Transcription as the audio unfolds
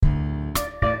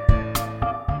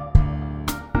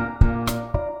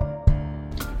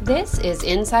This is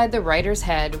Inside the Writer's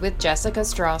Head with Jessica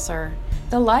Strasser,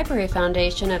 the Library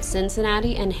Foundation of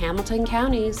Cincinnati and Hamilton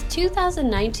County's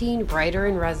 2019 Writer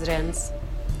in Residence.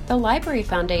 The Library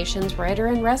Foundation's Writer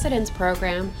in Residence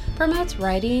program promotes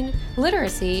writing,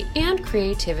 literacy, and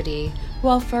creativity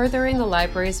while furthering the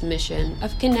library's mission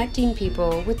of connecting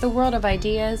people with the world of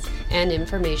ideas and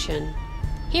information.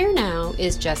 Here now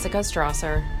is Jessica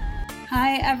Strasser.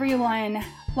 Hi, everyone.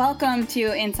 Welcome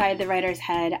to Inside the Writer's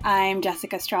Head. I'm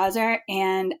Jessica Strasser,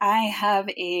 and I have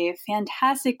a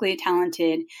fantastically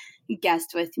talented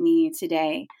guest with me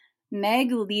today.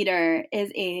 Meg Leader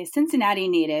is a Cincinnati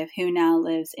native who now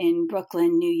lives in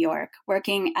Brooklyn, New York,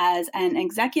 working as an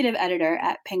executive editor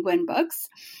at Penguin Books,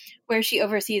 where she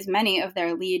oversees many of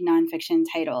their lead nonfiction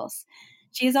titles.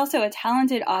 She is also a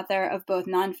talented author of both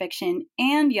nonfiction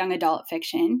and young adult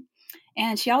fiction.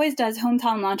 And she always does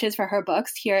hometown launches for her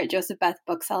books here at Joseph Beth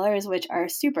Booksellers, which are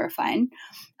super fun.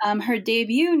 Her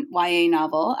debut YA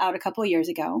novel, out a couple years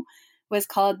ago, was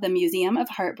called The Museum of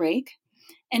Heartbreak.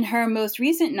 And her most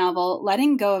recent novel,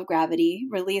 Letting Go of Gravity,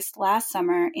 released last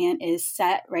summer and is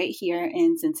set right here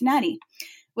in Cincinnati.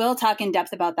 We'll talk in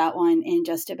depth about that one in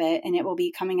just a bit, and it will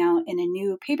be coming out in a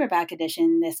new paperback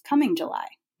edition this coming July.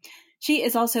 She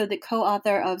is also the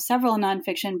co-author of several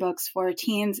nonfiction books for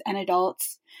teens and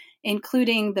adults,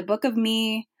 including The Book of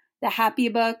Me, The Happy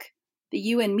Book, The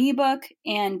You and Me Book,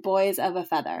 and Boys of a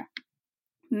Feather.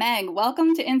 Meg,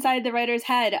 welcome to Inside the Writer's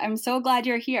Head. I'm so glad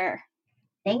you're here.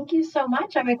 Thank you so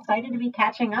much. I'm excited to be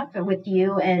catching up with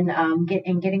you and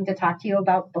getting to talk to you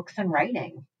about books and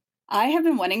writing. I have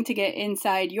been wanting to get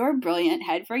inside your brilliant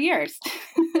head for years.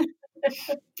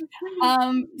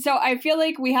 So I feel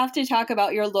like we have to talk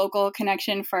about your local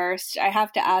connection first. I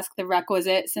have to ask the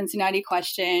requisite Cincinnati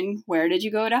question. Where did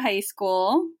you go to high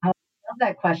school? I love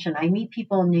that question. I meet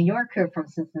people in New York who are from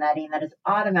Cincinnati, and that is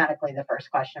automatically the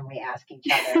first question we ask each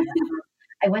other.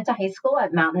 I went to high school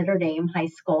at Mount Notre Dame High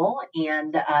School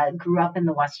and grew up in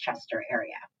the Westchester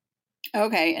area.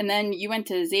 Okay. And then you went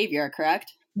to Xavier,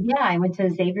 correct? Yeah, I went to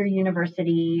Xavier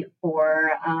University for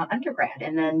undergrad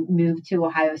and then moved to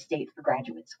Ohio State for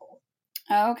graduate school.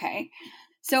 Okay.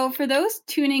 So for those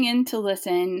tuning in to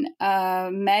listen,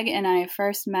 Meg and I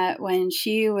first met when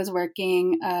she was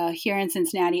working here in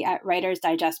Cincinnati at Writer's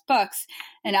Digest Books,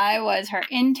 and I was her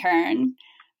intern.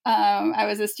 I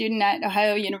was a student at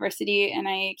Ohio University, and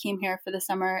I came here for the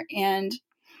summer, and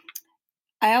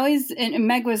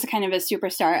Meg was kind of a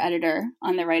superstar editor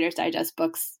on the Writer's Digest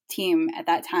Books team at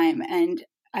that time. And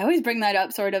I always bring that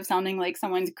up sort of sounding like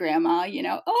someone's grandma, I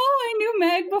knew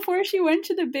Meg before she went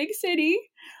to the big city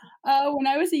when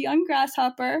I was a young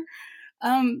grasshopper.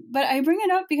 But I bring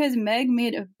it up because Meg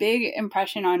made a big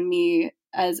impression on me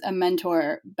as a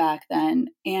mentor back then.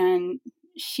 And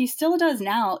she still does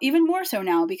now, even more so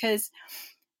now, because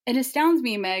it astounds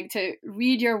me, Meg, to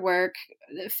read your work,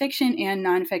 fiction and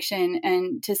nonfiction,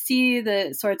 and to see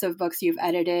the sorts of books you've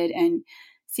edited and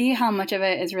see how much of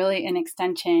it is really an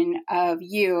extension of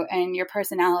you and your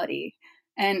personality.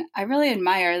 And I really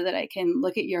admire that I can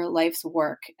look at your life's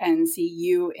work and see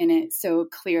you in it so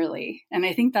clearly. And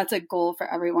I think that's a goal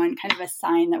for everyone, kind of a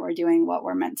sign that we're doing what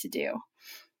we're meant to do.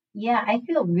 Yeah, I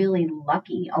feel really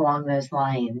lucky along those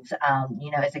lines.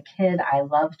 As a kid, I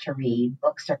love to read.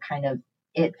 Books are kind of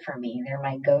it for me. They're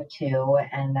my go-to.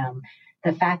 And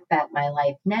the fact that my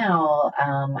life now,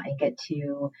 I get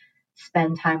to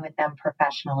spend time with them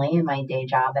professionally in my day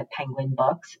job at Penguin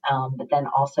Books, but then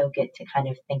also get to kind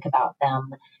of think about them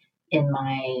in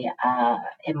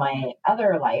my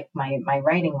other life, my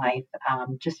writing life,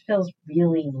 just feels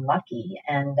really lucky.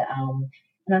 And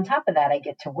on top of that, I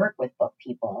get to work with book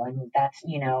people, and that's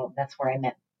where I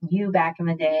met you back in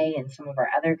the day and some of our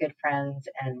other good friends.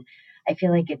 And I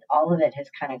feel like all of it has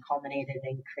kind of culminated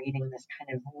in creating this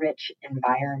kind of rich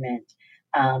environment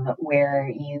where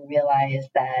you realize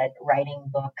that writing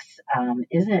books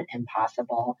isn't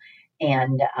impossible,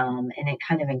 and it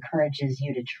kind of encourages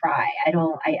you to try.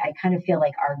 I kind of feel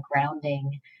like our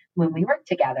grounding when we worked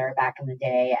together back in the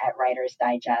day at Writer's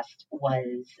Digest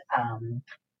was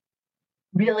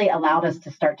really allowed us to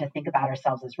start to think about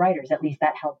ourselves as writers. At least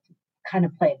that helped kind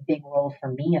of play a big role for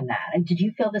me in that. And did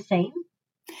you feel the same?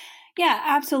 Yeah,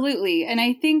 absolutely. And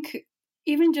I think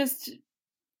even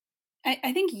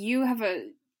I think you have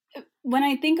when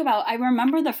I think about, I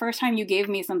remember the first time you gave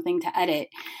me something to edit,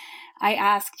 I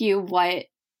asked you what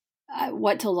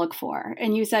to look for.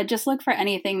 And you said, just look for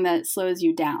anything that slows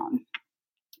you down.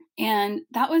 And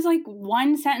that was like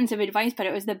one sentence of advice, but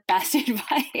it was the best advice.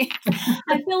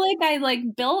 I feel like I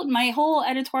built my whole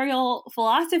editorial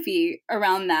philosophy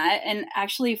around that and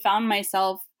actually found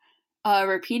myself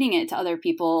repeating it to other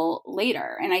people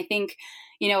later. And I think,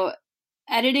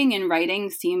 editing and writing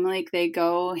seem like they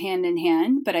go hand in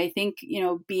hand, but I think,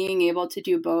 being able to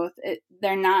do both,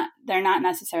 they're not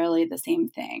necessarily the same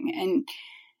thing. And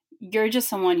you're just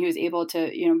someone who's able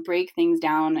to, break things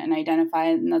down and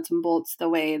identify nuts and bolts the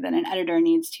way that an editor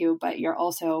needs to, but you're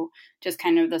also just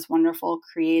kind of this wonderful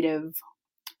creative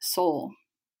soul.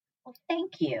 Well,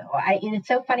 thank you. And it's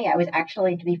so funny. I was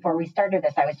actually, before we started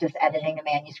this, I was just editing a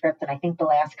manuscript, and I think the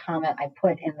last comment I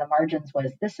put in the margins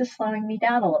was, "This is slowing me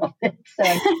down a little bit." So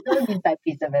I still use that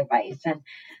piece of advice.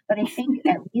 But I think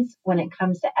at least when it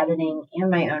comes to editing and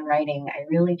my own writing, I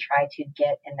really try to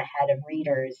get in the head of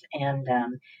readers, and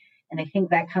I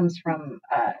think that comes from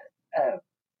a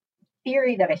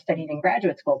theory that I studied in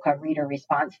graduate school called reader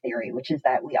response theory, which is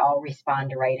that we all respond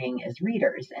to writing as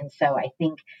readers. And so I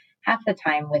think half the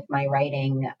time with my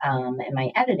writing and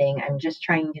my editing, I'm just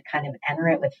trying to kind of enter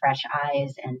it with fresh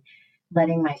eyes and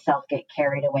letting myself get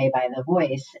carried away by the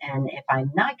voice. And if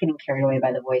I'm not getting carried away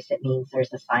by the voice, it means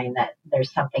there's a sign that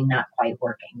there's something not quite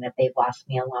working, that they've lost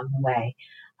me along the way.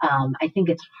 I think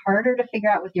it's harder to figure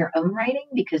out with your own writing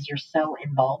because you're so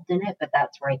involved in it, but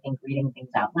that's where I think reading things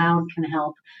out loud can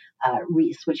help,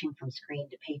 switching from screen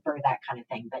to paper, that kind of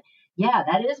thing. But yeah,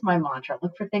 that is my mantra.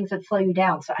 Look for things that slow you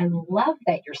down. So I love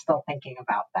that you're still thinking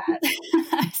about that.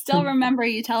 I still remember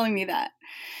you telling me that.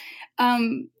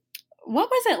 What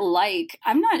was it like?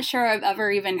 I'm not sure I've ever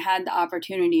even had the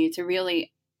opportunity to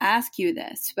really ask you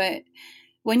this, but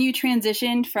when you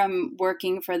transitioned from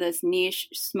working for this niche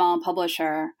small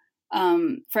publisher,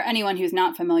 for anyone who's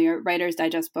not familiar, Writer's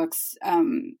Digest Books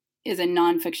is a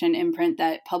nonfiction imprint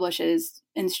that publishes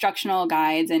instructional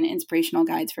guides and inspirational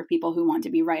guides for people who want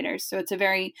to be writers. So it's a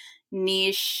very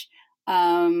niche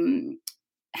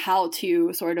how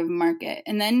to sort of market.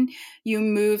 And then you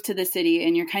move to the city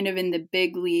and you're kind of in the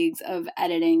big leagues of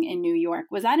editing in New York.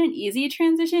 Was that an easy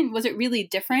transition? Was it really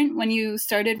different when you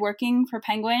started working for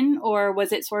Penguin, or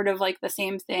was it sort of like the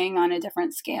same thing on a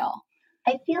different scale?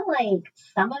 I feel like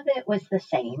some of it was the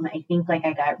same. I think like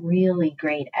I got really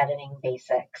great editing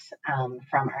basics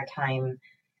from our time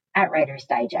at Writer's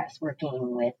Digest,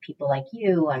 working with people like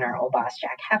you and our old boss,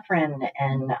 Jack Heffron,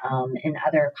 and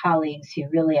other colleagues who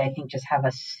really, I think, just have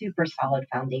a super solid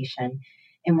foundation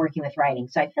in working with writing.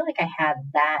 So I feel like I had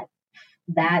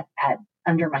that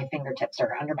under my fingertips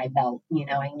or under my belt.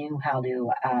 I knew how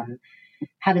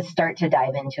to start to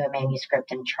dive into a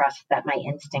manuscript and trust that my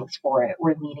instincts for it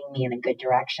were leading me in a good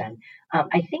direction.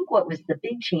 I think what was the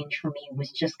big change for me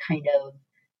was just kind of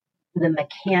the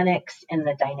mechanics and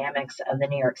the dynamics of the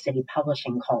New York City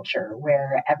publishing culture,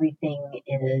 where everything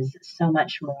is so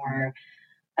much more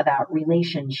about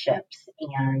relationships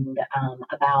and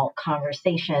about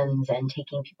conversations and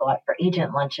taking people out for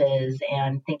agent lunches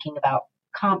and thinking about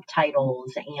comp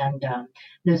titles. And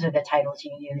those are the titles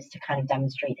you use to kind of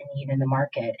demonstrate a need in the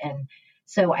market. And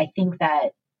so I think that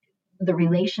the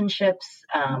relationships,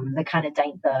 the kind of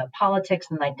the politics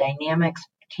and the dynamics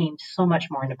came so much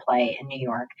more into play in New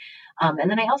York.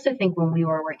 And then I also think when we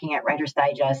were working at Writer's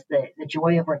Digest, the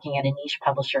joy of working at a niche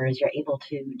publisher is you're able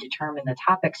to determine the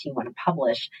topics you want to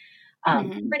publish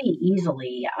pretty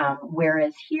easily.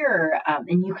 Whereas here,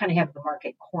 and you kind of have the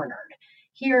market cornered.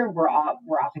 Here, we're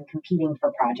often competing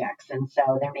for projects. And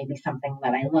so there may be something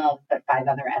that I love, but 5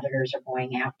 other editors are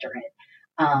going after it.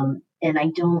 And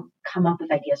I don't come up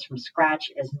with ideas from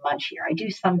scratch as much here. I do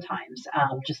sometimes,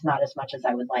 just not as much as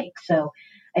I would like. So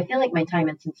I feel like my time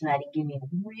in Cincinnati gave me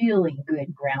really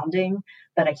good grounding,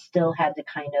 but I still had to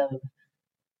kind of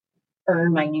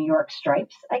earn my New York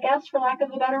stripes, I guess, for lack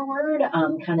of a better word,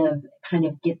 kind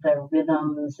of get the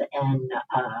rhythms and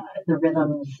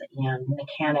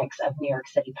mechanics of New York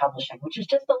City publishing, which is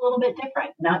just a little bit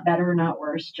different, not better, not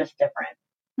worse, just different.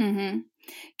 Mm-hmm.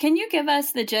 Can you give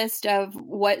us the gist of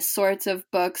what sorts of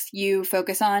books you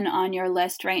focus on your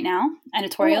list right now,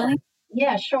 editorially?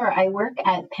 Yeah, sure. I work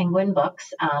at Penguin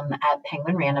Books at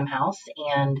Penguin Random House,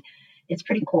 and it's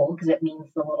pretty cool because it means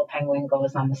the little penguin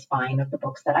goes on the spine of the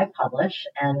books that I publish,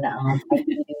 and I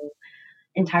do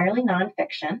entirely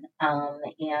nonfiction.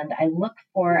 And I look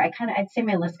for, I'd say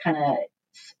my list kind of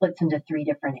splits into 3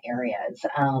 different areas.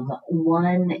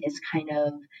 One is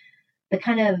the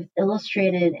kind of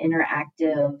illustrated,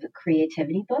 interactive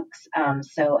creativity books.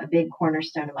 So a big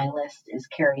cornerstone of my list is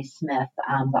Carrie Smith,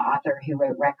 the author who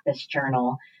wrote Wreck This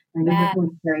Journal. I've been working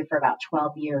with Carrie for about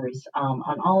 12 years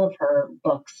on all of her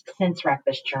books since Wreck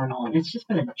This Journal. And it's just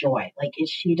been a joy.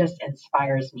 She just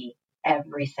inspires me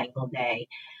every single day.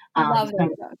 Love that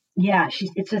book. Yeah,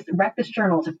 Wreck This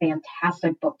Journal is a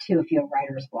fantastic book too if you have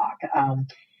writer's block.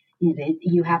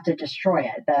 you have to destroy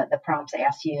it. The prompts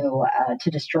ask you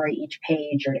to destroy each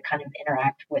page or to kind of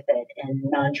interact with it in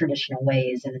non-traditional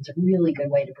ways. And it's a really good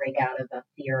way to break out of a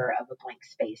fear of a blank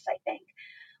space, I think.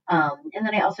 And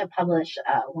then I also publish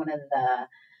one of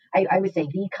I would say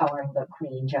the coloring book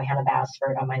queen, Johanna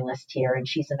Basford, on my list here. And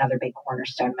she's another big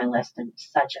cornerstone on my list, and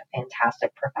such a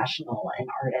fantastic professional and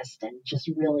artist, and just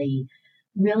really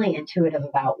intuitive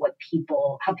about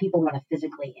how people want to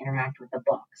physically interact with the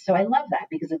book. So I love that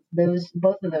because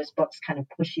both of those books kind of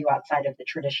push you outside of the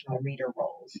traditional reader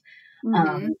roles.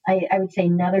 Mm-hmm. I would say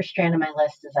another strand of my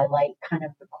list is I like kind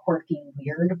of the quirky,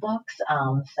 weird books.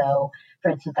 So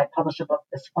for instance, I published a book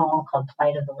this fall called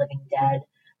Plight of the Living Dead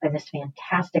by this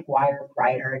fantastic Wired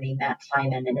writer named Matt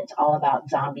Simon, and it's all about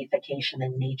zombification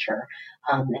in nature,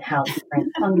 and how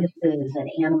different funguses and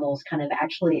animals kind of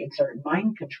actually exert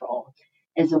mind control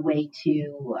as a way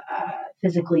to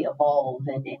physically evolve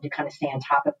and to kind of stay on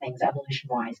top of things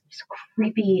evolution-wise. It's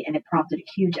creepy, and it prompted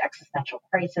a huge existential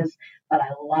crisis, but I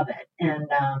love it.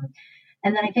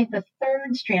 And then I think the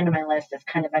third strand of my list is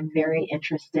kind of I'm very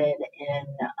interested in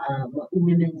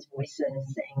women's voices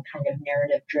and kind of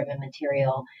narrative-driven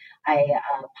material. I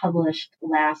published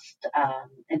about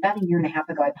a year and a half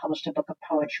ago, I published a book of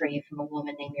poetry from a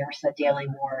woman named Yarsa Daly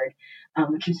Ward,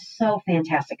 which is so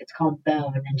fantastic. It's called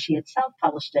Bone, and she had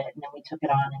self-published it, and then we took it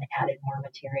on and added more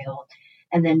material,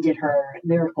 and then did her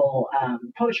lyrical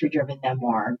poetry-driven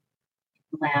memoir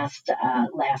last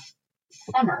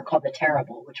summer called The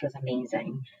Terrible, which was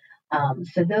amazing.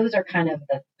 So those are kind of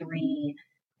the three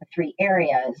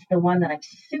areas. The one that I'm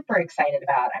super excited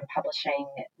about, I'm publishing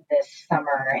this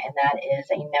summer, and that is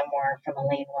a memoir from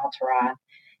Elaine Welteroth,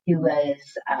 who was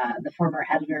the former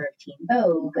editor of Teen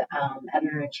Vogue,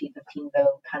 editor-in-chief of Teen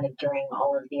Vogue, kind of during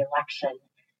all of the election.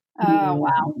 Oh,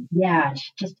 wow. Yeah,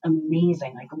 she's just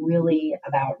amazing, like really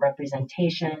about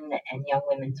representation and young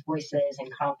women's voices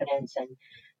and confidence. And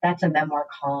that's a memoir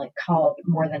called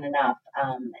More Than Enough.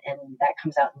 And that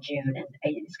comes out in June, and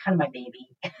it's kind of my baby.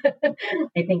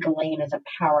 I think Elaine is a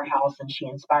powerhouse, and she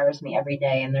inspires me every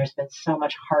day. And there's been so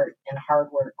much heart and hard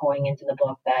work going into the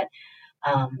book that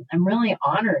I'm really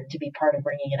honored to be part of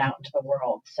bringing it out into the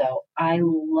world. So I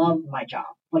love my job.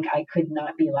 Like, I could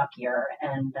not be luckier.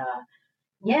 And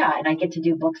and I get to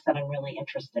do books that I'm really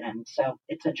interested in. So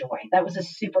it's a joy. That was a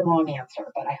super long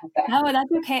answer, but I hope that. No,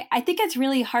 that's okay. I think it's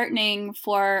really heartening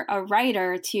for a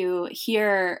writer to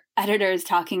hear editors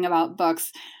talking about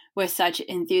books with such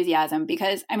enthusiasm,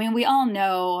 because, I mean, we all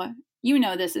know, you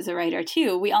know this as a writer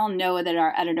too, we all know that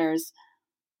our editors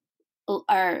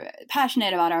are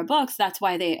passionate about our books. That's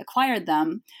why they acquired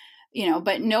them.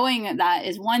 But knowing that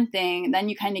is one thing, then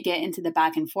you kind of get into the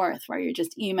back and forth where you're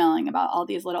just emailing about all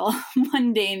these little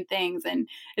mundane things. And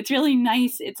it's really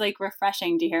nice. It's like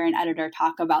refreshing to hear an editor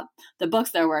talk about the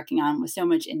books they're working on with so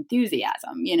much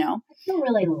enthusiasm, I feel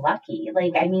really lucky.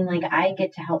 I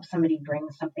get to help somebody bring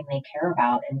something they care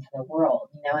about into the world,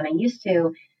 and I used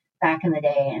to back in the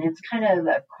day, and it's kind of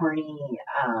a corny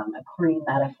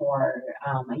metaphor.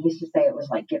 I used to say it was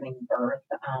like giving birth,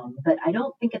 but I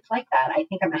don't think it's like that. I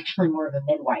think I'm actually more of a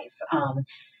midwife,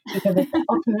 because it's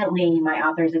ultimately my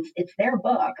authors, it's their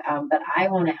book, but I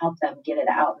want to help them get it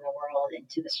out in the world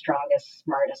into the strongest,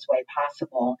 smartest way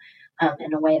possible,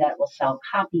 in a way that will sell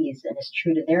copies and is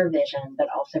true to their vision, but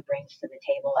also brings to the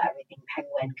table everything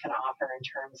Penguin can offer in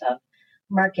terms of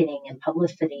marketing and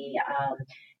publicity.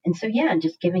 And so,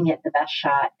 just giving it the best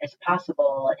shot as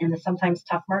possible in the sometimes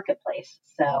tough marketplace.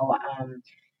 So,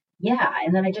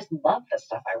 and then I just love the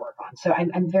stuff I work on. So I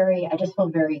just feel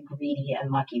very greedy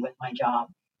and lucky with my job.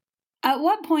 At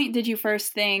what point did you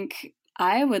first think,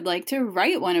 I would like to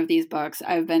write one of these books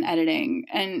I've been editing?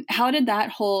 And how did that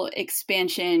whole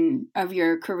expansion of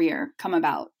your career come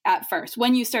about at first,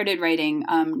 when you started writing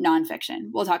nonfiction?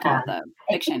 We'll talk about the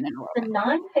fiction in a little bit. The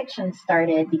nonfiction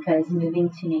started because moving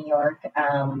to New York,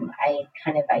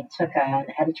 I took an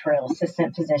editorial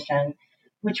assistant position,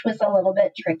 which was a little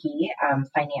bit tricky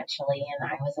financially, and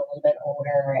I was a little bit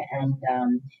older,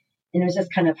 and it was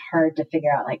just kind of hard to figure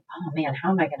out, like, oh man,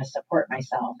 how am I going to support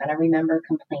myself? And I remember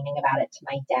complaining about it to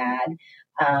my dad,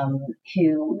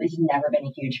 who has never been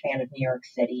a huge fan of New York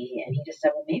City. And he just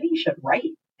said, well, maybe you should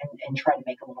write and try to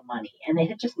make a little money. And it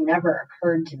had just never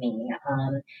occurred to me.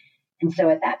 And so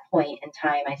at that point in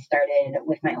time, I started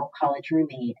with my old college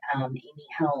roommate, Amy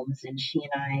Helms, and she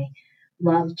and I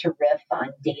loved to riff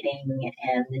on dating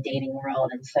and the dating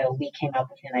world. And so we came up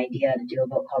with an idea to do a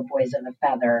book called Boys of a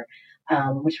Feather,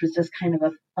 which was just kind of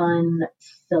a fun,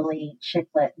 silly chick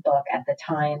lit book at the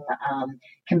time,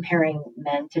 comparing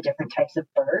men to different types of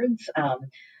birds.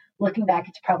 Looking back,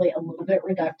 it's probably a little bit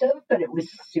reductive, but it was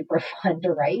super fun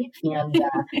to write. And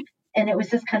And it was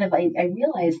just kind of, I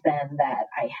realized then that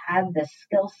I had this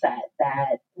skill set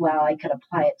that while I could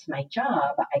apply it to my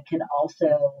job, I could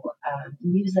also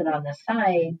use it on the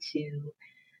side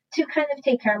to kind of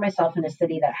take care of myself in a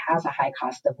city that has a high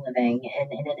cost of living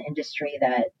and in an industry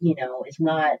that, is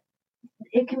not,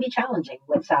 it can be challenging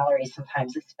with salaries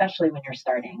sometimes, especially when you're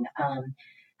starting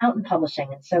out in publishing.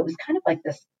 And so it was kind of like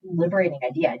this liberating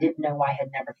idea. I didn't know why I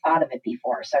had never thought of it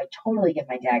before. So I totally give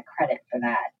my dad credit for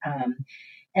that.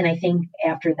 And I think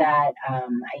after that,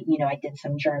 I did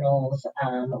some journals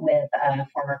with a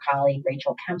former colleague,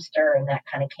 Rachel Kempster, and that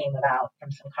kind of came about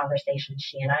from some conversations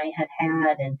she and I had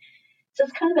had. And so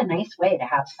it's kind of a nice way to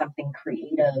have something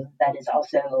creative that is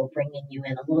also bringing you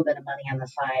in a little bit of money on the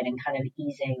side and kind of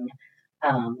easing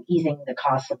the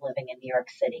cost of living in New York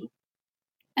City.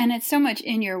 And it's so much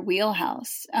in your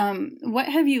wheelhouse. What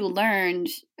have you learned,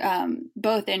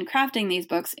 both in crafting these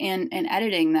books and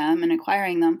editing them and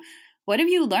acquiring them? What have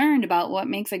you learned about what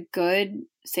makes a good,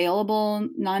 saleable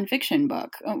nonfiction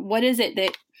book? What is it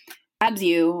that grabs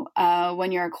you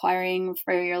when you're acquiring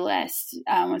for your list?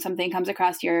 When something comes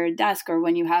across your desk or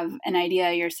when you have an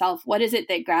idea yourself, what is it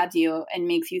that grabs you and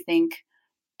makes you think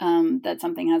that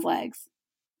something has legs?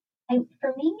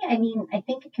 For me, I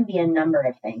think it can be a number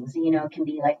of things. It can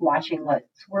be like watching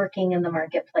what's working in the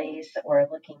marketplace or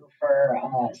looking for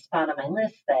a spot on my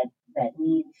list that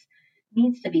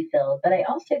needs to be filled. But I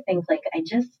also think like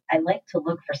I like to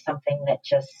look for something that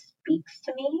just speaks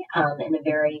to me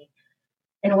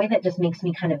in a way that just makes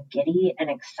me kind of giddy and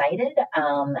excited.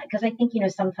 Because I think,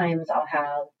 sometimes I'll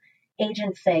have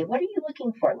agents say, what are you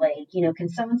looking for? Like, can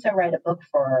so-and-so write a book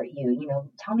for you?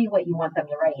 Tell me what you want them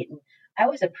to write. And I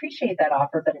always appreciate that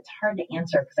offer, but it's hard to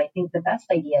answer because I think the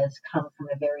best ideas come from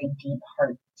a very deep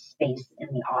heart space in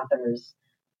the author's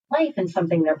life and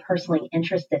something they're personally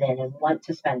interested in and want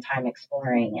to spend time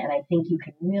exploring. And I think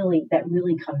that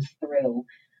really comes through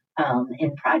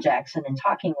in projects and in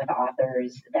talking with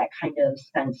authors, that kind of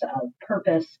sense of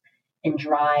purpose and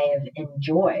drive and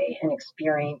joy and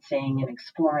experiencing and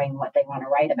exploring what they want to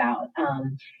write about.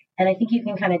 And I think you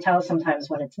can kind of tell sometimes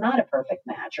when it's not a perfect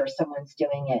match or someone's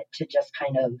doing it to just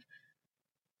kind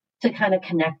of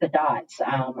connect the dots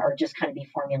or just kind of be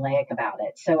formulaic about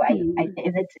it. So I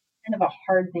it's kind of a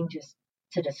hard thing just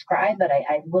to describe, but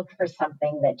I look for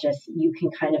something that just you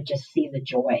can kind of just see the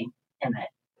joy in it.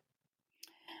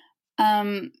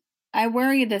 I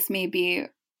worry this may be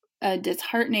a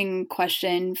disheartening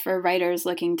question for writers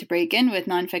looking to break in with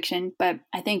nonfiction, but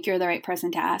I think you're the right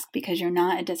person to ask because you're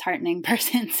not a disheartening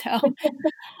person. So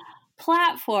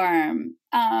platform.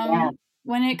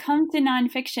 When it comes to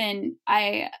nonfiction,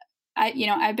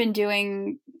 I've been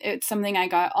doing, it's something I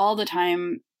got all the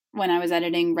time when I was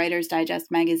editing Writer's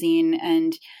Digest magazine.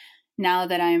 And now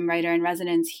that I'm writer in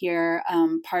residence here,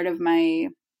 part of my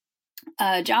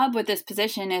job with this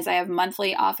position is I have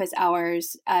monthly office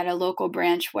hours at a local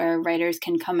branch where writers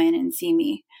can come in and see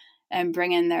me and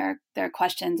bring in their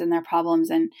questions and their problems.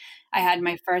 And I had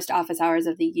my first office hours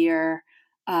of the year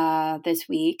this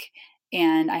week,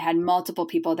 and I had multiple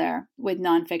people there with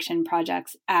nonfiction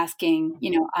projects asking,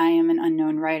 I am an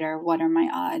unknown writer. What are my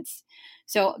odds?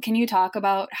 So can you talk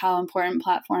about how important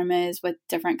platform is with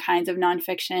different kinds of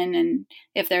nonfiction and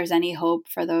if there's any hope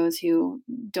for those who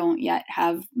don't yet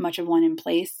have much of one in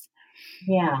place?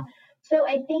 Yeah. So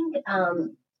I think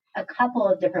a couple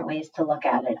of different ways to look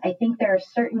at it. I think there are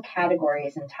certain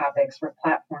categories and topics where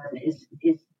platform is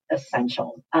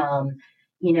essential.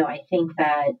 I think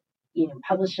that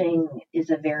publishing is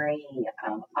a very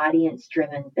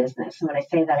audience-driven business. And when I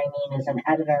say that, I mean, as an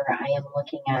editor, I am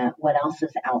looking at what else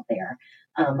is out there.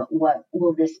 What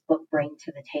will this book bring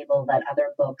to the table that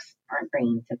other books aren't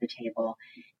bringing to the table?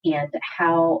 And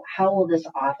how will this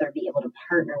author be able to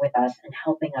partner with us in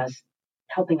helping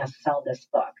us sell this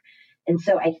book? And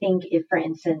so I think if, for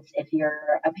instance, if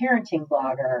you're a parenting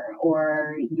blogger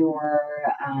or you're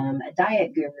a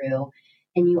diet guru,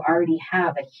 and you already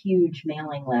have a huge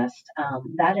mailing list,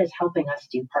 that is helping us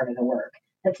do part of the work.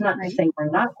 That's not to say we're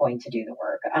not going to do the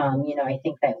work. I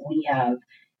think that we have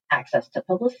access to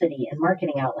publicity and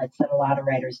marketing outlets that a lot of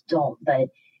writers don't. But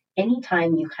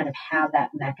anytime you kind of have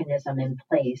that mechanism in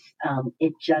place,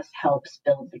 it just helps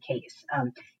build the case.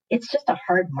 It's just a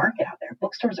hard market out there.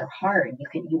 Bookstores are hard.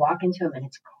 You walk into them and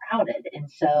it's crowded.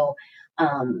 And so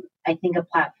I think a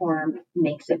platform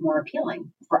makes it more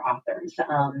appealing for authors.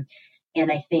 And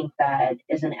I think that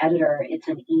as an editor, it's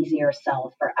an easier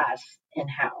sell for us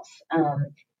in-house.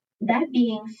 That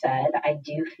being said, I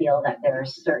do feel that there are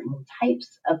certain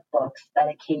types of books that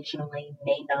occasionally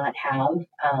may not have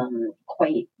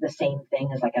quite the same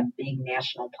thing as like a big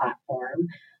national platform.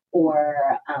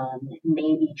 or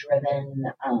maybe driven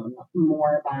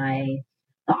more by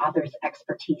the author's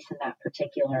expertise in that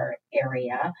particular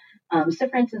area. So,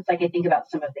 for instance, like I think about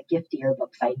some of the giftier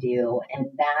books I do, and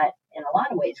that in a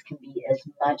lot of ways can be as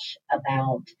much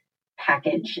about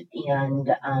package and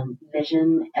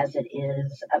vision as it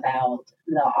is about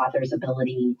the author's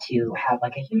ability to have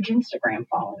like a huge Instagram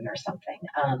following or something.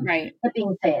 Right. That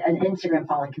being said, an Instagram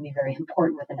following can be very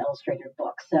important with an illustrated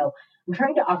book. So I'm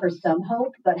trying to offer some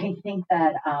hope, but I think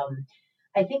that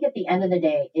I think at the end of the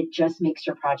day, it just makes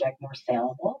your project more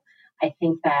saleable. I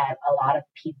think that a lot of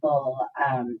people,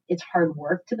 it's hard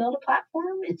work to build a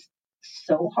platform. It's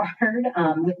so hard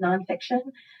with nonfiction,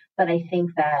 but I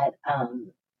think that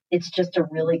it's just a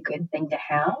really good thing to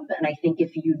have. And I think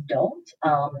if you don't,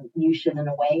 you should, in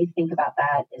a way, think about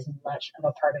that as much of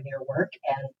a part of your work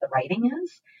as the writing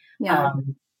is, Yeah.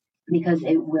 because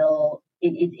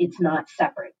it's not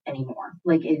separate anymore.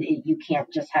 Like you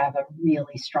can't just have a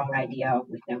really strong idea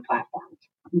with no platform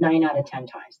 9 out of 10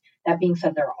 times. That being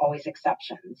said, there are always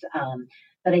exceptions.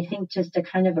 But I think just to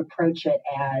kind of approach it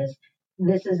as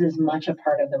this is as much a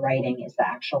part of the writing as the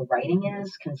actual writing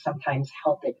is, can sometimes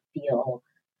help it feel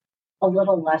a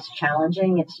little less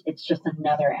challenging. It's just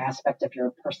another aspect of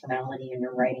your personality and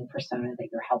your writing persona that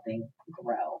you're helping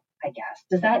grow, I guess.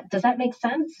 Does that make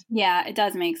sense? Yeah, it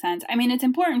does make sense. I mean, it's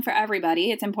important for everybody.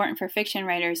 It's important for fiction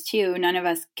writers too. None of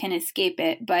us can escape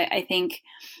it. But I think,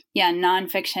 yeah,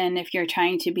 nonfiction, if you're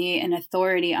trying to be an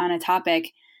authority on a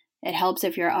topic, it helps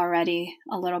if you're already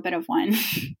a little bit of one.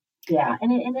 Yeah,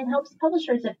 and it helps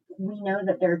publishers if we know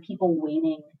that there are people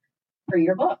waiting for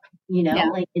your book, Yeah.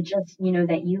 like it just,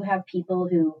 that you have people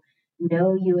who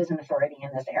know you as an authority in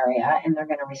this area, and they're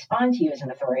going to respond to you as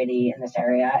an authority in this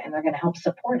area, and they're going to help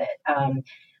support it.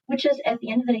 Which is at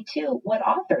the end of the day too, what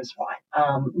authors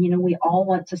want. We all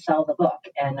want to sell the book.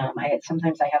 And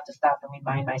sometimes I have to stop and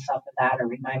remind myself of that, or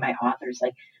remind my authors,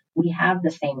 like, we have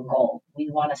the same goal. We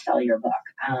want to sell your book.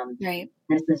 Right.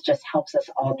 This just helps us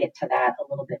all get to that a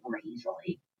little bit more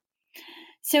easily.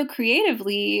 So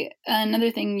creatively,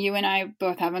 another thing you and I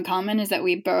both have in common is that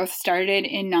we both started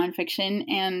in nonfiction,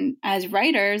 and as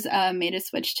writers, made a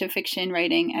switch to fiction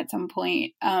writing at some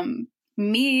point. When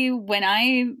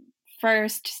I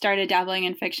first started dabbling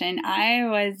in fiction, I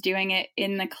was doing it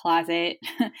in the closet,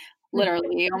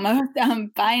 literally almost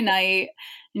by night,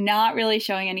 not really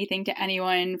showing anything to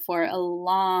anyone for a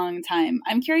long time.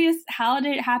 I'm curious, how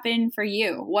did it happen for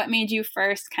you? What made you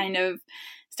first kind of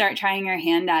start trying your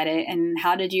hand at it, and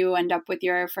how did you end up with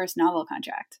your first novel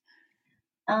contract?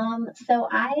 So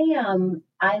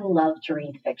I love to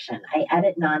read fiction. I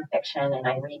edit nonfiction and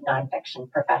I read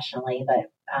nonfiction professionally,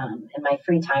 but in my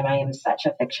free time, I am such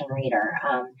a fiction reader.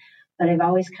 But I've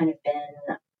always kind of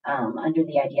been under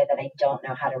the idea that I don't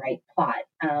know how to write plot.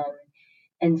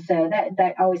 And so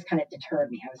that always kind of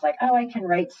deterred me. I was like, oh, I can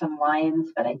write some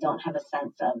lines, but I don't have a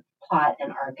sense of plot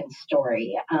and arc and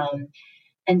story.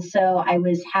 And so I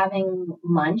was having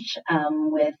lunch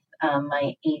with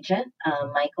my agent,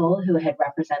 Michael, who had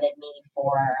represented me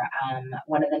for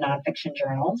one of the nonfiction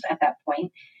journals at that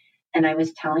point. And I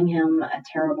was telling him a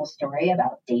terrible story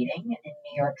about dating in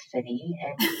New York City.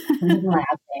 And he was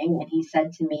laughing. And he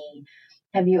said to me,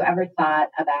 have you ever thought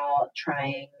about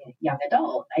trying young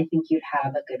adult? I think you'd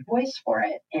have a good voice for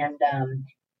it.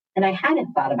 And I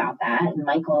hadn't thought about that. And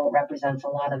Michael represents a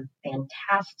lot of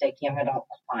fantastic young adult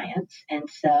clients. And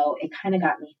so it kind of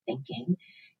got me thinking.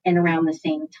 And around the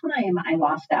same time, I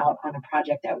lost out on a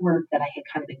project at work that I had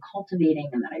kind of been cultivating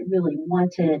and that I really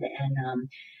wanted. And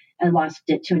I lost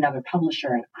it to another publisher.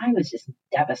 And I was just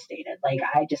devastated. Like,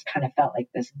 I just kind of felt like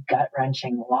this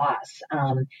gut-wrenching loss.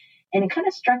 And it kind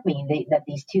of struck me that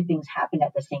these two things happened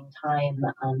at the same time,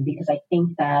 because I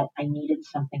think that I needed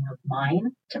something of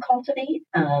mine to cultivate,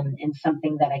 and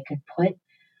something that I could put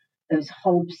those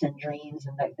hopes and dreams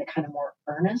and the kind of more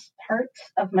earnest parts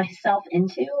of myself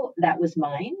into, that was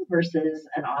mine, versus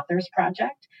an author's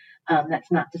project.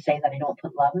 That's not to say that I don't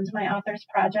put love into my author's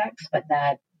projects, but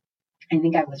that I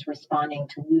think I was responding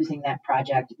to losing that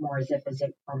project more as if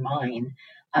it were mine,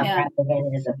 rather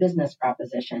than as a business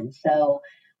proposition. So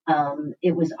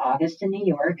it was August in New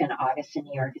York, and August in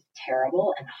New York is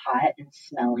terrible and hot and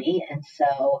smelly. And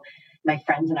so my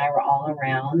friends and I were all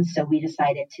around. So we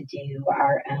decided to do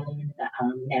our own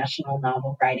National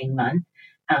Novel Writing Month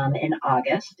in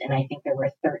August. And I think there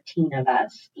were 13 of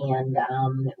us. And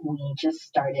we just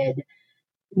started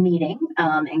meeting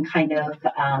and kind of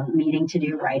meeting to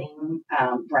do writing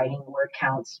word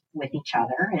counts with each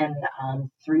other. And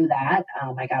through that,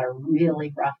 I got a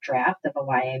really rough draft of a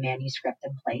YA manuscript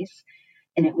in place.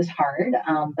 and it was hard,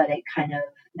 but it kind of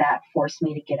that forced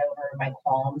me to get over my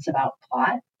qualms about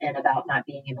plot and about not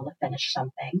being able to finish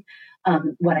something.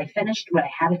 What I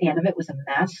had at the end of it was a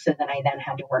mess. So then I then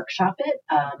had to workshop it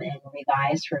and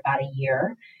revise for about a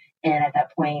year. And at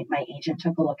that point, my agent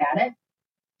took a look at it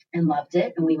and loved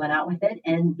it, and we went out with it,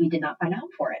 and we did not find out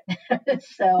for it.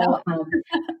 So,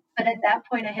 but at that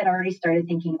point, I had already started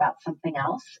thinking about something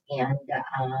else, and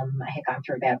I had gone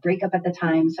through a bad breakup at the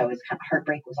time, so it was kind of,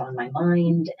 heartbreak was on my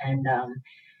mind, and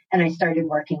I started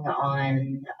working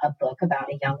on a book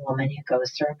about a young woman who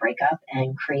goes through a breakup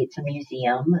and creates a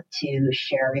museum to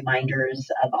share reminders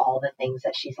of all the things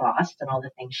that she's lost and all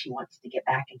the things she wants to get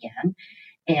back again.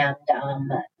 And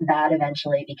that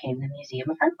eventually became the Museum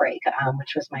of Heartbreak,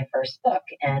 which was my first book.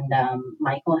 And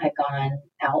Michael had gone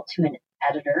out to an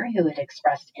editor who had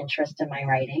expressed interest in my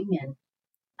writing.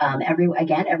 And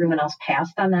everyone else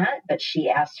passed on that, but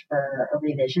she asked for a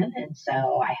revision. And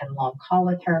so I had a long call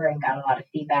with her and got a lot of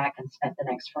feedback and spent the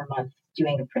next 4 months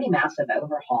doing a pretty massive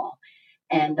overhaul.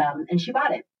 And she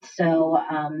bought it. So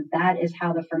that is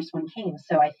how the first one came.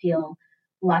 So I feel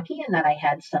lucky in that I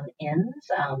had some ins.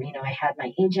 I had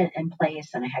my agent in place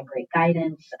and I had great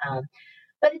guidance.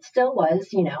 But it still was,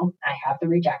 I have the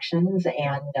rejections,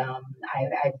 and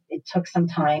it took some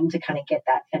time to kind of get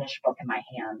that finished book in my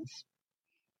hands.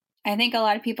 I think a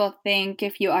lot of people think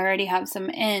if you already have some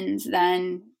ins,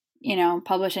 then,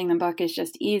 publishing the book is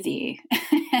just easy.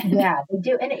 Yeah, they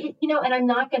do. And, and I'm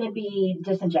not going to be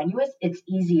disingenuous. It's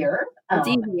easier. It's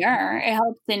easier. It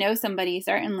helps to know somebody,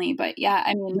 certainly. But yeah,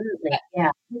 I mean,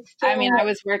 yeah. I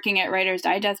was working at Writer's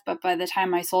Digest, but by the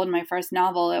time I sold my first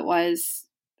novel, it was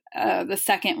the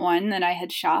second one that I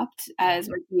had shopped as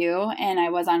with you. And I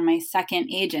was on my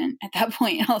second agent at that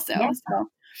point also.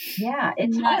 Yeah, so,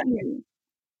 it's hard.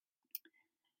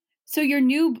 So your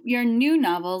new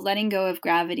novel, Letting Go of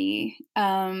Gravity,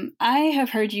 I have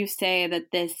heard you say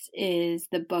that this is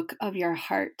the book of your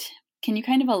heart. Can you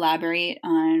kind of elaborate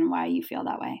on why you feel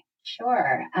that way?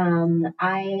 Sure.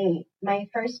 My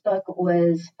first book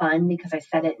was fun because I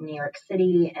set it in New York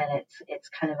City, and it's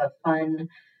kind of a fun.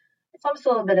 It's almost a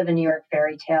little bit of a New York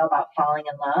fairy tale about falling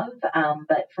in love.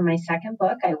 But for my second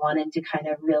book, I wanted to kind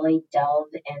of really delve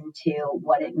into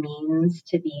what it means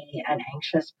to be an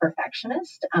anxious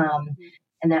perfectionist.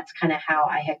 And that's kind of how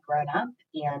I had grown up.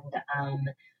 And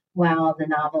while the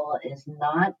novel is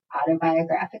not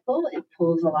autobiographical, it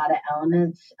pulls a lot of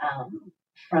elements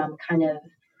from kind of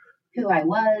who I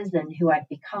was and who I've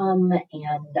become.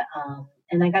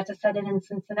 And I got to set it in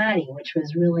Cincinnati, which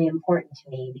was really important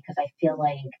to me because I feel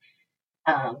like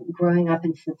growing up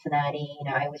in Cincinnati,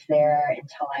 I was there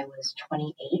until I was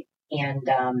 28, and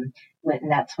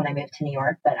that's when I moved to New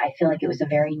York. But I feel like it was a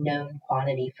very known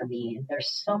quantity for me, and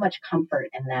there's so much comfort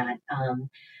in that.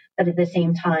 But at the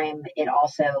same time, it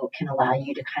also can allow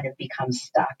you to kind of become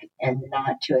stuck and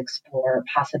not to explore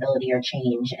possibility or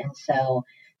change. And so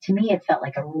to me, it felt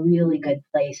like a really good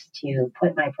place to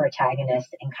put my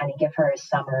protagonist and kind of give her a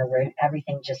summer where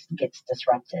everything just gets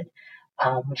disrupted.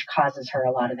 Which causes her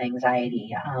a lot of anxiety.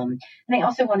 And I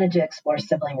also wanted to explore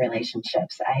sibling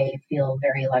relationships. I feel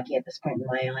very lucky at this point in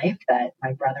my life that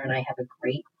my brother and I have a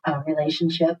great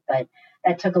relationship, but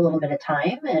that took a little bit of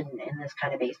time, and this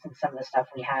kind of based on some of the stuff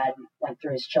we went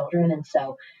through as children. And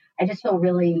so I just feel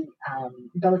really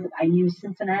both. I knew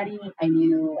Cincinnati, I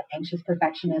knew anxious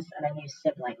perfectionists, and I knew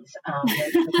siblings.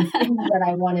 The things that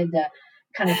I wanted to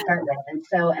kind of start with.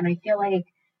 And I feel like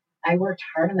I worked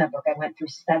hard on that book. I went through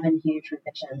 7 huge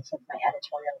revisions with my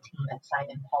editorial team at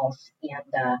Simon Pulse,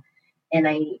 and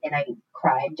I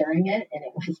cried during it, and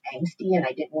it was angsty, and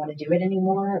I didn't want to do it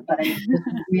anymore. But I'm just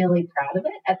really proud of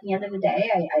it. At the end of the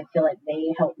day, I feel like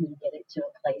they helped me get it to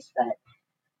a place that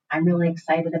I'm really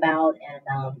excited about.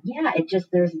 And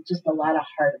there's just a lot of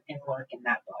heart and work in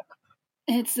that book.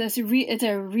 It's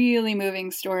a really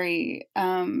moving story.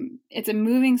 It's a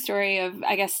moving story of,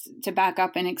 I guess, to back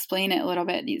up and explain it a little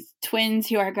bit, these twins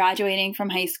who are graduating from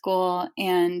high school,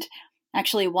 and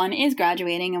actually one is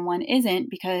graduating and one isn't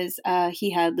because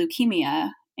he had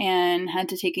leukemia and had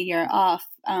to take a year off.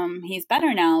 He's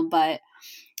better now, but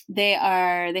they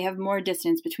have more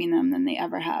distance between them than they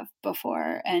ever have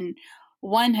before. And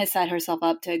one has set herself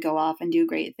up to go off and do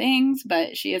great things,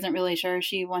 but she isn't really sure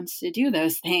she wants to do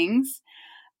those things.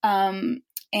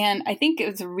 And I think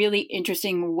it's a really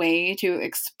interesting way to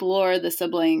explore the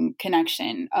sibling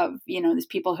connection of, these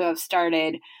people who have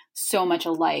started so much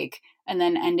alike and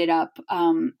then ended up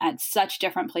at such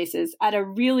different places at a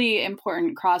really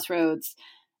important crossroads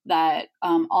that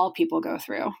all people go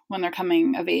through when they're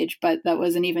coming of age. But that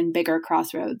was an even bigger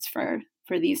crossroads for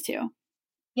these two.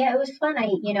 Yeah, it was fun.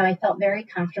 I felt very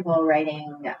comfortable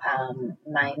writing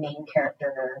my main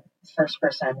character, first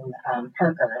person,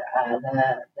 Parker,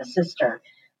 the sister,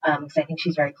 because I think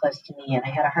she's very close to me, and I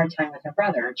had a hard time with her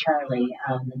brother, Charlie,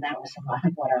 and that was a lot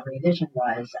of what our revision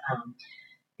was.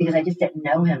 Because I just didn't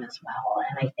know him as well.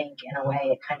 And I think in a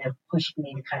way it kind of pushed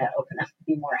me to kind of open up to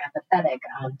be more empathetic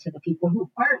to the people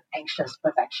who aren't anxious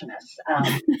perfectionists.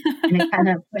 And it kind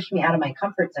of pushed me out of my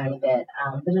comfort zone a bit,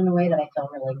 but in a way that I feel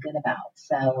really good about.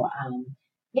 So,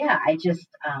 yeah, I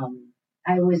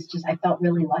felt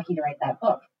really lucky to write that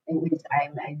book. It was, I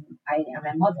am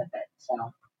in love with it.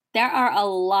 So. There are a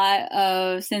lot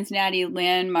of Cincinnati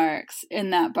landmarks in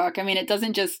that book. I mean, it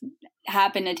doesn't just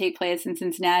happen to take place in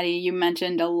Cincinnati. You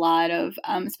mentioned a lot of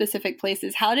specific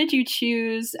places. How did you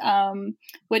choose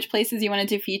which places you wanted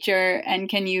to feature? And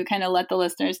can you kind of let the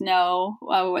listeners know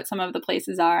what some of the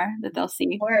places are that they'll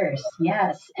see? Of course,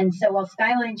 yes. And so, well,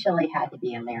 Skyline Chili had to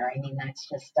be in there. I mean, that's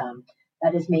just,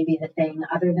 that is maybe the thing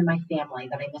other than my family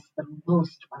that I miss the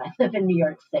most when I live in New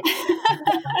York City.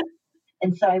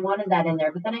 And so I wanted that in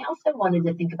there. But then I also wanted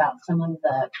to think about some of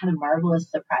the kind of marvelous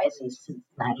surprises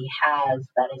Cincinnati has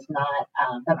that is not,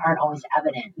 that aren't always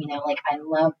evident. Like I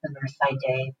love the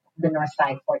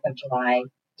Northside 4th of July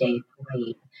Day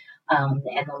Parade, and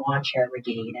the Lawn Chair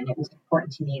Brigade. And it was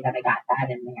important to me that I got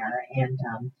that in there. And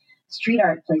street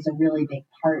art plays a really big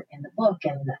part in the book.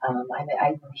 And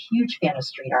I'm a huge fan of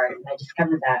street art. And I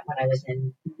discovered that when I was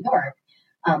in New York.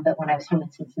 But when I was home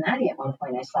in Cincinnati at one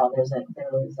point, I saw there was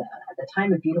at the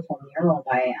time a beautiful mural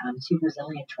by two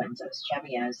Brazilian twins, those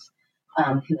Gemios,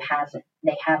 who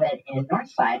they have it in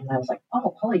Northside, and I was like,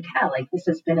 oh, holy cow! Like this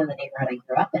has been in the neighborhood I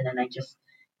grew up in, and I just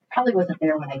probably wasn't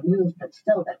there when I moved, but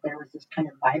still that there was this kind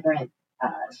of vibrant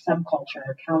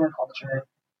subculture, counterculture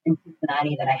in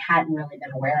Cincinnati that I hadn't really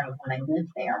been aware of when I lived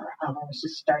there. I was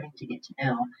just starting to get to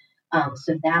know,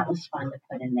 so that was fun to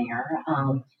put in there,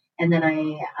 and then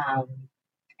I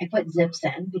put Zips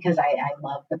in because I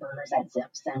love the burgers at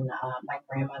Zips, and my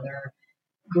grandfather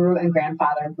grew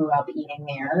up eating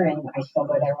there, and I still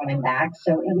go there when I'm back.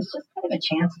 So it was just kind of a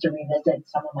chance to revisit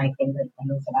some of my favorite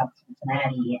things about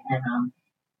Cincinnati,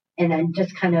 and then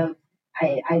just kind of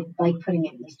I like putting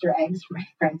in Easter eggs for my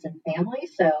friends and family.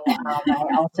 So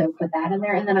I also put that in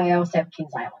there, and then I also have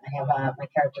Kings Island. I have my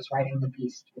characters riding the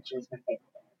Beast, which is my favorite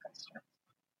roller coaster.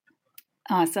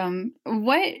 Awesome.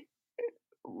 What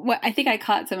I think I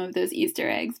caught some of those Easter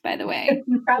eggs, by the way.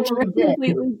 You probably did.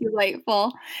 Completely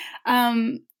delightful.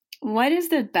 What is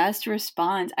the best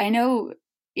response? I know,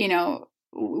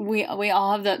 we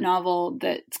all have that novel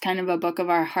that's kind of a book of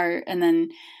our heart, and then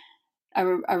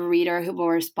a reader who will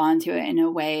respond to it in a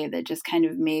way that just kind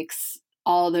of makes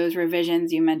all those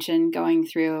revisions you mentioned going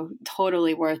through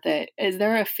totally worth it. Is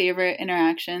there a favorite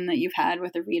interaction that you've had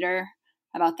with a reader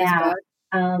about this book?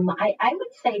 I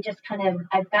would say just kind of,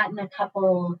 I've gotten a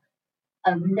couple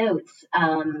of notes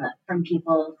from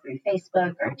people through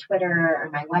Facebook or Twitter or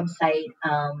my website,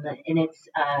 and it's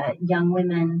young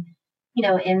women,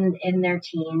 in their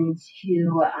teens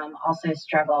who also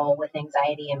struggle with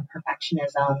anxiety and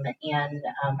perfectionism, and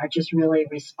are just really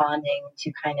responding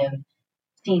to kind of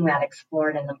seeing that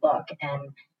explored in the book. And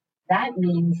that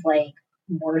means like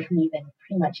more than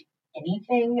pretty much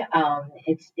anything.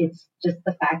 It's just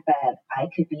the fact that I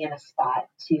could be in a spot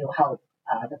to help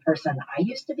the person I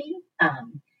used to be.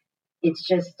 It's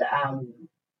just,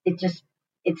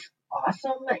 it's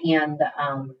awesome. And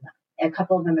a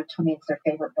couple of them have told me it's their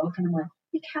favorite book, and I'm like,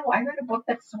 holy cow, I read a book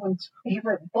that's someone's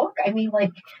favorite book. I mean, like,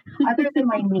 other than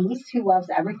my niece who loves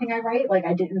everything I write, like,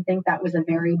 I didn't think that was a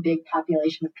very big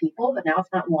population of people, but now it's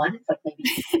not one, it's like maybe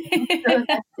two. So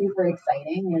that's super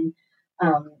exciting.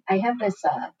 And I have this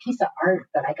piece of art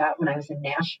that I got when I was in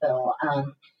Nashville,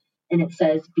 and it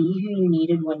says, "Be who you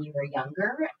needed when you were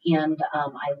younger." And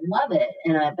I love it.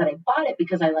 But I bought it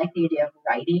because I like the idea of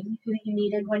writing who you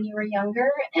needed when you were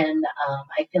younger. And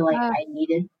I feel like I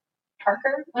needed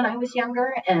Parker when I was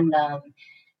younger. And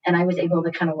I was able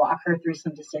to kind of walk her through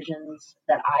some decisions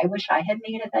that I wish I had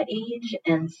made at that age.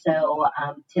 And so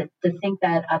to think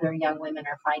that other young women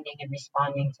are finding and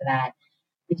responding to that,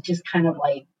 it's just kind of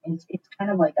like, it's kind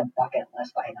of like a bucket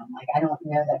list item. Like, I don't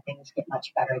know that things get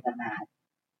much better than that.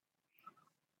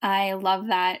 I love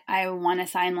that. I want to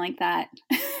sign like that.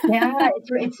 Yeah,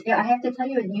 it's. I have to tell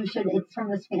you, you should. It's from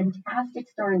this fantastic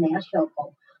store in Nashville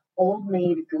called Old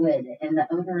Made Good, and the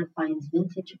owner finds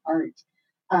vintage art,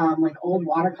 like old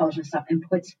watercolors and stuff, and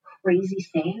puts crazy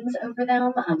sayings over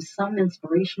them. Some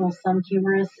inspirational, some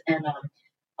humorous, and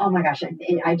oh my gosh,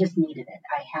 I just needed it.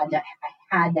 I had to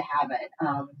have it.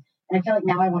 And I feel like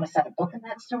now I want to set a book in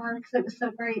that store because it was so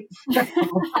great.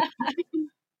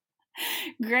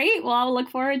 Great. Well, I'll look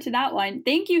forward to that one.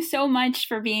 Thank you so much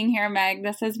for being here, Meg.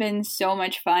 This has been so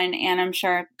much fun, and I'm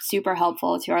sure super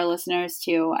helpful to our listeners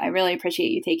too. I really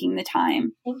appreciate you taking the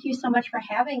time. Thank you so much for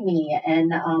having me,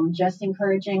 and just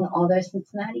encouraging all those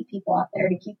Cincinnati people out there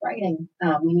to keep writing.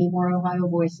 We need more Ohio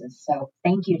voices. So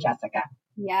thank you, Jessica.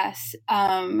 Yes.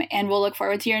 And we'll look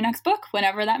forward to your next book,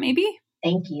 whenever that may be.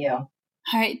 Thank you. All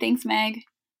right. Thanks, Meg.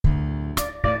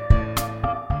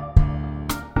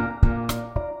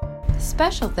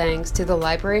 Special thanks to the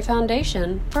Library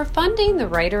Foundation for funding the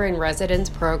Writer in Residence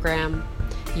program.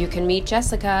 You can meet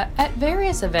Jessica at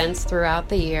various events throughout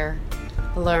the year.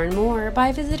 Learn more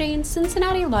by visiting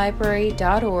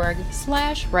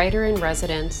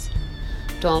cincinnatilibrary.org/writer-in-residence.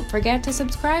 Don't forget to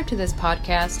subscribe to this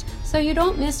podcast so you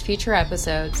don't miss future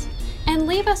episodes, and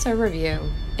leave us a review.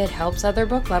 It helps other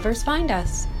book lovers find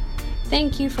us.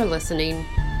 Thank you for listening.